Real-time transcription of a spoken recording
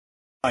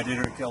Hi,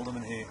 Diederik,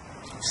 Gelderman here.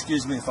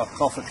 Excuse me if I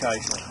cough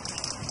occasionally.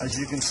 As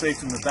you can see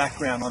from the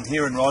background, I'm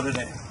here in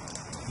Rotterdam.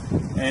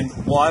 And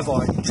why have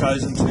I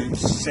chosen to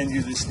send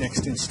you this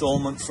next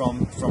instalment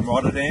from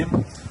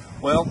Rotterdam?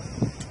 Well,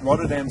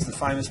 Rotterdam's the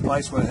famous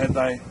place where they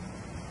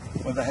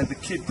had the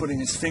kid putting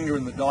his finger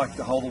in the dike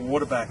to hold the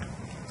water back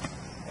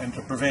and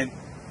to prevent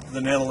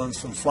the Netherlands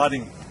from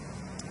flooding.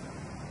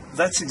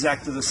 That's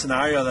exactly the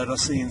scenario that I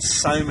see in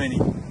so many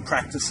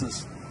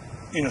practices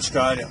in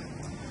Australia.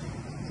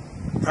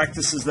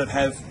 Practices that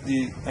have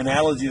the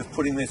analogy of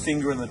putting their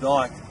finger in the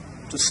dike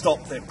to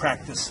stop their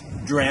practice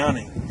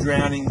drowning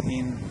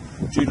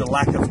due to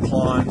lack of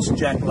clients,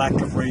 lack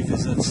of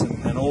revisits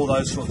and all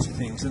those sorts of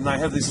things. And they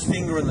have this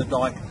finger in the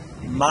dike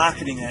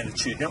marketing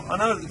attitude. Now, I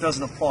know that it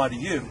doesn't apply to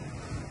you,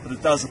 but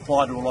it does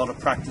apply to a lot of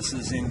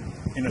practices in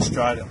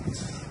Australia.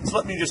 So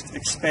let me just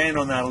expand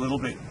on that a little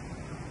bit.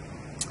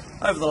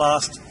 Over the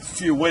last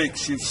few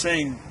weeks, you've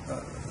seen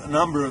a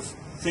number of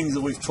things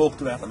that we've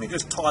talked about. Let me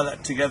just tie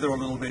that together a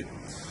little bit.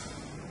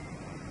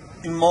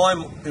 In my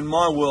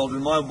world,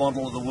 in my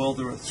model of the world,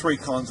 there are three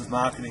kinds of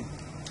marketing.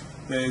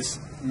 There's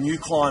new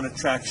client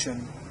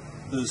attraction,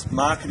 there's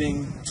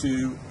marketing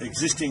to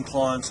existing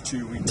clients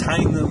to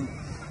retain them,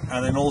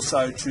 and then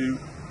also to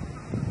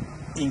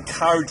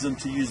encourage them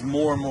to use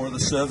more and more of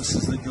the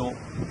services that your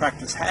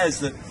practice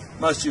has that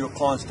most of your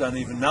clients don't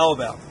even know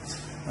about.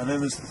 And then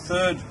there's the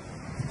third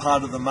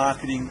part of the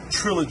marketing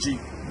trilogy,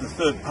 the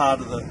third part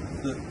of the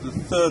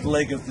third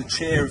leg of the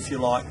chair, if you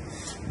like,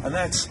 and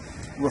that's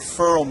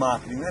referral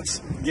marketing. That's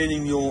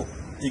getting your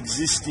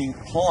existing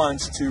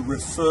clients to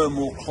refer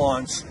more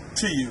clients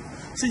to you.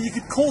 So you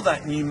could call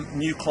that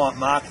new client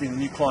marketing,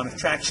 new client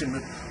attraction,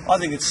 but I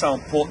think it's so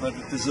important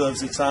that it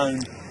deserves its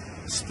own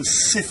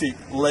specific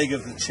leg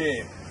of the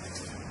chair.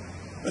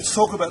 Let's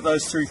talk about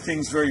those three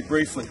things very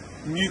briefly.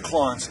 New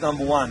clients,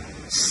 number one.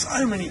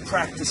 So many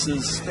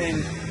practices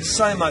spend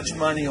so much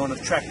money on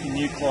attracting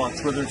new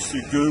clients, whether it's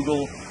through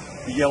Google,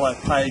 the Yellow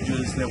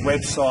Pages, their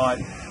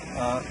website.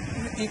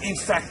 In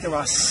fact, there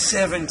are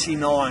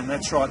 79,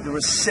 that's right, there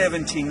are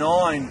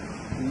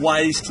 79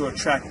 ways to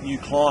attract new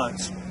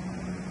clients.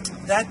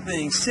 That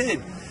being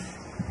said,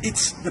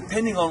 it's,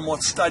 depending on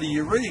what study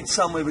you read,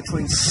 somewhere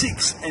between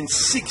 6 and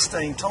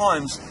 16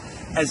 times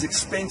as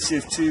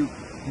expensive to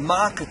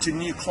market to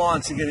new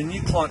clients and get a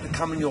new client to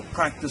come in your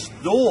practice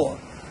door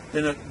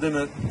than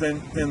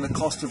the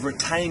cost of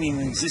retaining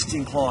an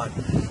existing client.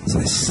 So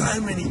there's so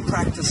many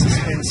practices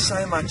spend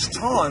so much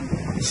time.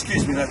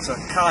 Excuse me, that's a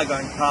car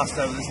going past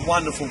over this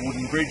wonderful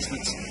wooden bridge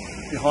that's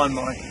behind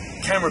my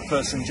camera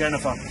person,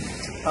 Jennifer.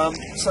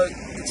 So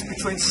it's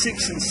between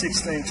 6 and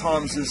 16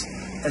 times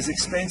as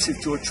expensive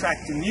to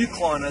attract a new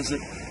client as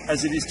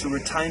it is to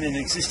retain an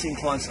existing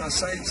client.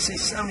 So I see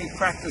so many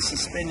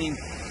practices spending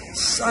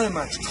so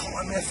much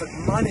time, effort,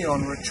 money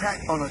on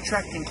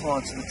attracting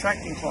clients and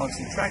attracting clients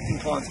and attracting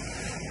clients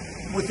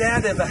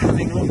without ever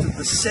having looked at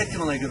the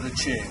second leg of the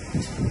chair.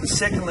 The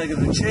second leg of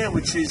the chair,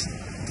 which is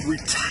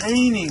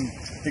retaining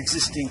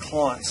existing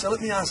clients. So let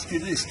me ask you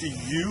this. Do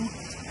you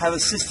have a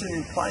system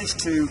in place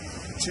to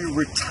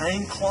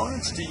retain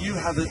clients? Do you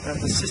have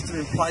a system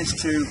in place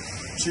to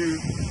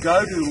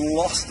go to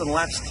lost and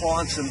lapsed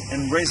clients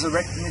and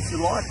resurrect them, if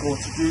you like, or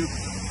to do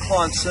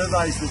client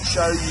surveys that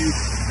show you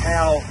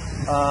how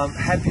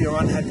happy or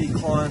unhappy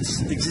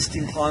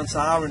existing clients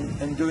are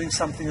and doing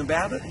something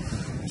about it?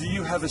 Do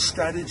you have a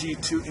strategy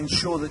to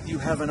ensure that you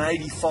have an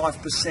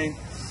 85%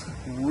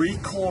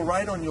 recall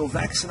rate on your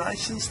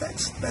vaccinations?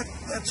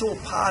 That's all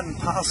part and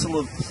parcel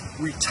of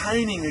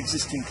retaining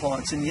existing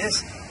clients. And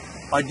yes,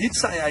 I did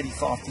say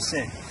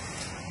 85%.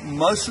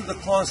 Most of the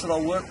clients that I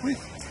work with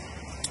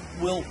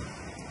will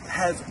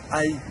have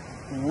a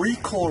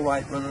recall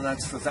rate, whether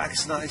that's for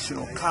vaccination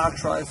or car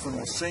trophin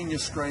or senior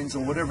screens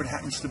or whatever it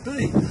happens to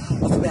be,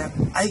 of about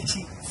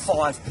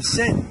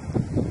 85%.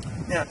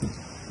 Now,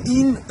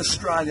 in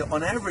Australia,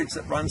 on average,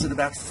 that runs at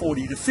about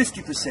 40 to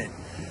 50%.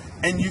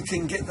 And you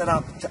can get that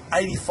up to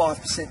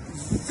 85%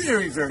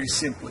 very, very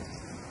simply.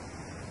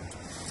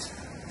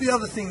 The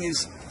other thing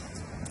is,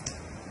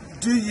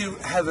 do you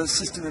have a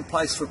system in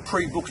place for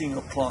pre-booking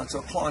your clients? So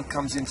a client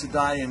comes in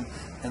today and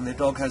their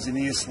dog has an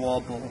ear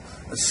swab or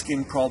a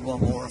skin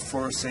problem or a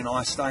fluorescent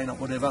eye stain or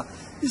whatever.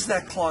 Is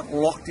that client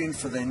locked in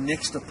for their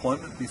next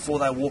appointment before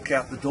they walk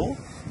out the door?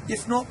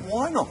 If not,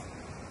 why not?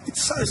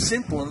 It's so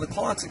simple, and the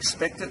clients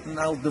expect it and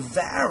they'll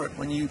devour it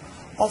when you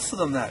offer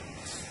them that.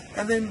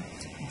 And then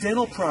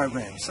dental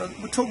programs. So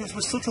we're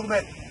still talking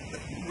about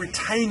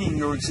retaining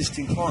your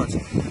existing clients.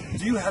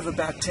 Do you have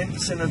about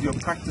 10% of your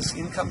practice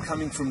income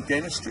coming from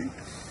dentistry?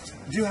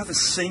 Do you have a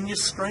senior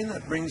screen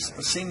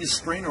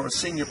or a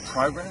senior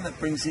program that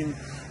brings in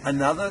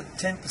another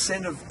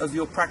 10% of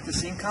your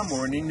practice income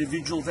or an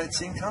individual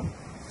vet's income?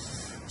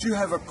 Do you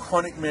have a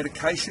chronic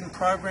medication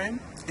program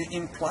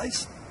in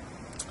place?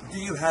 Do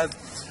you have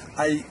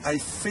a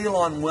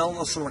feline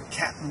wellness or a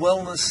cat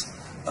wellness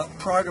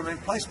program in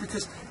place?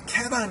 Because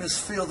cat owners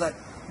feel that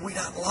we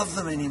don't love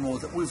them anymore,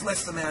 that we've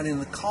left them out in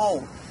the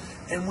cold.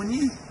 And when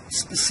you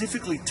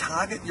specifically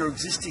target your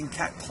existing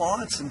cat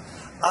clients and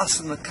ask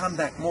them to come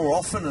back more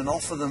often and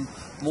offer them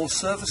more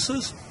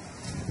services,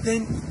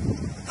 then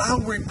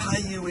they'll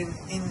repay you in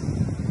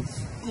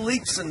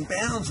leaps and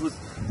bounds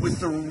with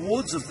the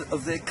rewards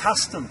of their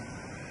custom.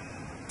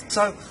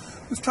 So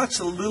we've touched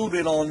a little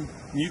bit on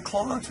new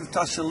clients, we've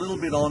touched a little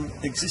bit on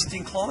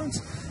existing clients,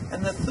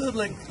 and the third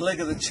leg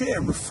of the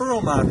chair,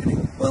 referral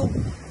marketing. Well,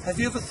 have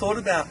you ever thought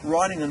about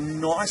writing a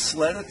nice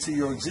letter to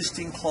your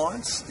existing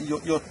clients,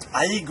 your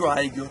A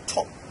grade, your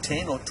top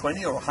 10 or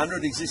 20 or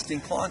 100 existing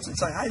clients, and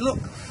say, hey, look,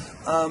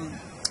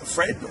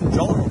 Fred or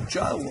John or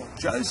Joe or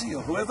Josie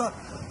or whoever,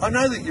 I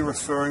know that you're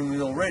referring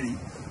me already.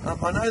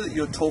 I know that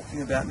you're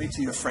talking about me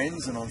to your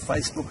friends and on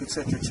Facebook,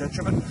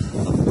 etc., but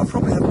I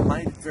probably haven't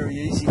made it very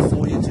easy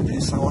for you to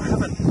do so. I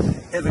haven't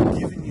ever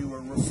given you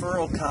a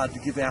referral card to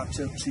give out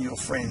to your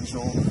friends,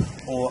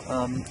 or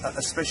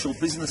a special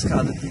business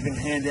card that you can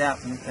hand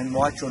out and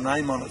write your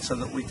name on it so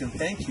that we can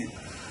thank you.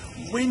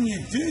 When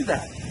you do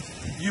that,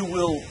 you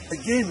will,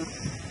 again,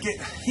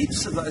 get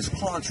heaps of those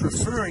clients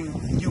referring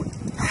you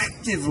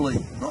actively,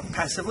 not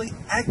passively,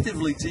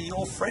 actively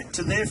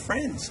to their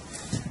friends.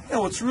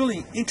 Now, what's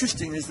really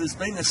interesting is there's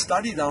been a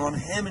study done on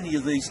how many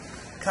of these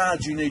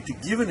cards you need to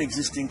give an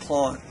existing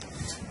client.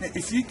 Now,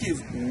 if you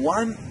give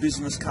one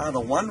business card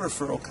or one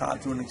referral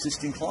card to an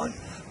existing client,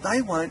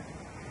 they won't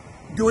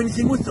do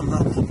anything with them.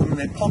 They'll put them in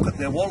their pocket,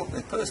 their wallet,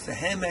 their purse, their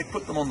handbag,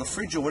 put them on the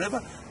fridge or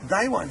whatever.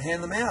 They won't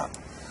hand them out.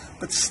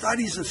 But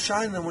studies have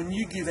shown that when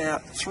you give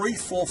out 3,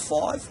 4,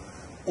 5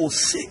 or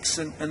 6,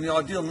 and the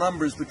ideal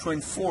number is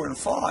between 4 and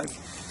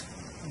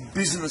 5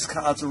 business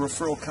cards or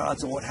referral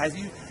cards or what have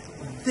you,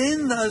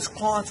 then those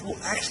clients will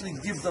actually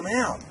give them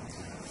out.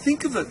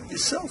 Think of it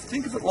yourself.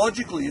 Think of it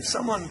logically. If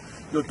someone,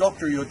 your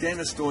doctor, your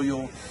dentist, or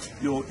your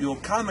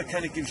car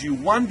mechanic gives you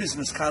one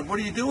business card, what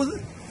do you do with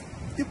it?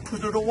 You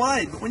put it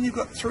away. But when you've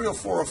got 3 or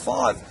 4 or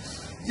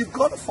 5, you've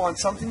got to find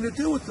something to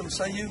do with them,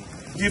 so you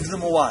give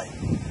them away.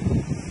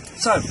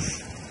 So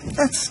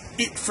that's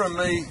it from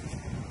me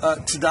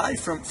today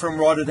from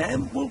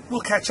Rotterdam.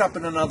 We'll catch up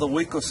in another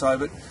week or so.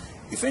 But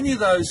if any of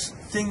those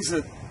things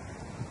that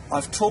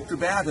I've talked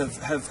about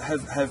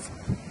have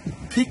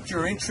piqued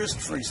your interest,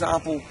 for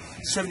example,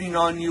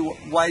 79 new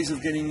ways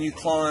of getting new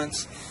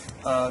clients,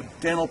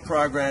 dental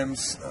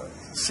programs,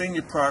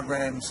 senior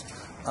programs,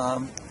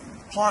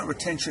 client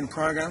retention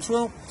programs,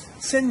 well,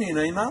 send me an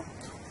email,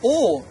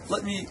 or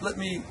let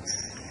me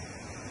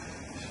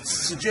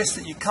suggest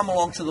that you come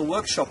along to the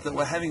workshop that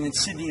we're having in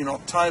Sydney in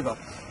October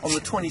on the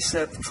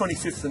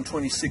 25th and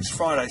 26th,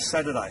 Friday,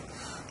 Saturday.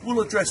 We'll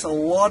address a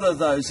lot of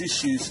those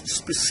issues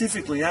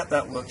specifically at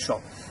that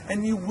workshop,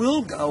 and you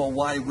will go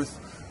away with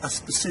a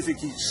specific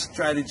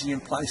strategy in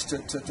place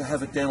to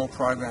have a dental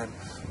program,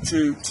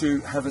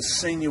 to have a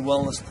senior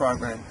wellness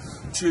program,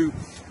 to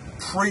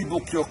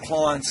pre-book your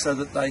clients so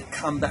that they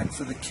come back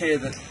for the care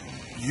that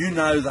you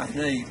know they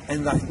need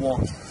and they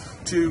want,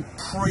 to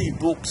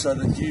pre-book so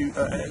that you,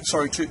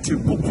 to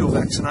book your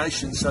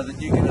vaccination so that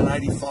you get an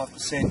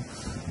 85%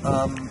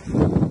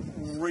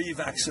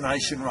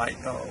 revaccination rate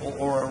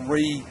or a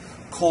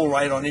recall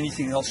rate on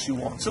anything else you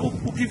want. So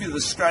we'll give you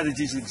the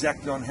strategies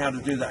exactly on how to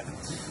do that.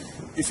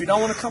 If you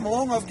don't want to come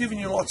along, I've given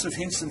you lots of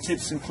hints and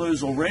tips and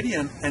clues already,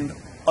 and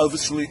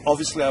obviously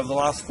over the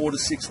last 4 to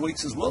 6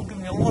 weeks as well,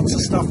 giving you lots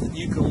of stuff that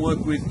you can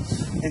work with,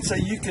 and so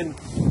you can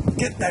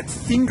get that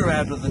finger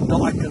out of the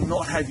dike and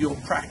not have your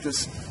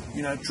practice,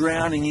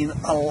 drowning in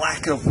a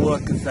lack of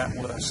work, if that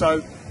were.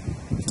 So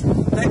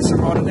thanks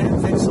from Rotterdam,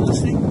 thanks for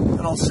listening,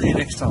 and I'll see you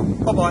next time.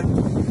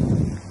 Bye-bye.